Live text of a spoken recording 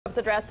Pope's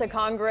address to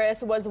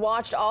Congress was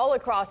watched all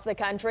across the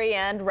country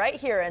and right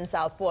here in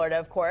South Florida,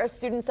 of course.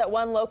 Students at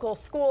one local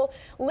school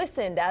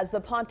listened as the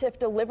pontiff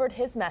delivered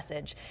his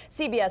message.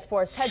 CBS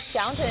 4's Ted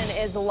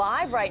Skoughton is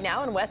live right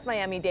now in West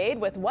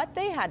Miami-Dade with what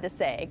they had to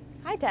say.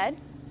 Hi, Ted.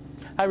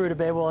 Hi, Ruta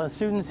Bay. Well,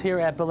 students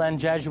here at Belen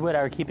Jesuit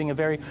are keeping a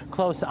very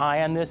close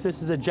eye on this.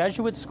 This is a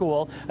Jesuit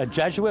school, a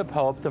Jesuit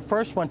Pope, the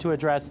first one to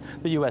address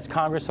the U.S.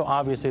 Congress, so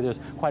obviously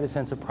there's quite a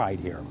sense of pride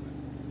here.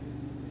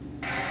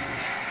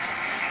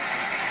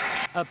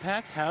 A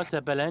packed house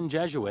at Belen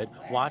Jesuit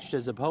watched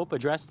as the Pope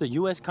addressed the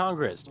U.S.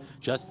 Congress.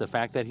 Just the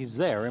fact that he's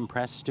there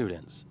impressed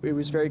students. It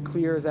was very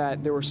clear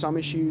that there were some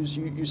issues.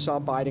 You saw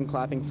Biden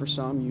clapping for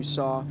some, you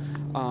saw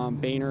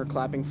Boehner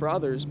clapping for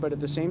others, but at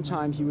the same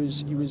time, he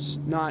was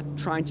not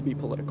trying to be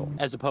political.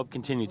 As the Pope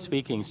continued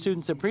speaking,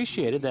 students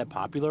appreciated that,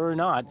 popular or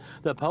not,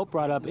 the Pope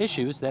brought up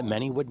issues that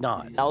many would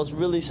not. I was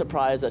really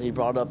surprised that he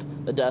brought up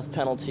the death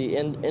penalty.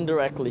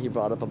 Indirectly, he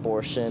brought up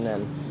abortion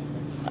and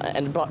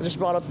just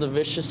brought up the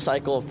vicious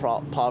cycle of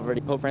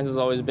poverty. Pope Francis has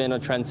always been a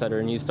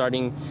trendsetter, and he's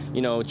starting,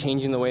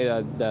 changing the way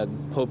that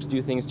popes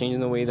do things, changing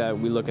the way that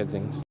we look at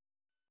things.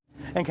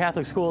 And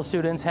Catholic school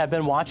students have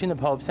been watching the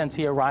Pope since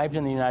he arrived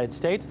in the United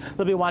States.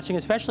 They'll be watching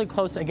especially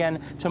close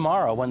again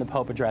tomorrow when the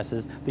Pope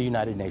addresses the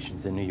United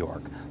Nations in New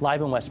York.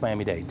 Live in West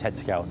Miami-Dade, Ted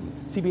Skoughton,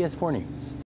 CBS 4 News.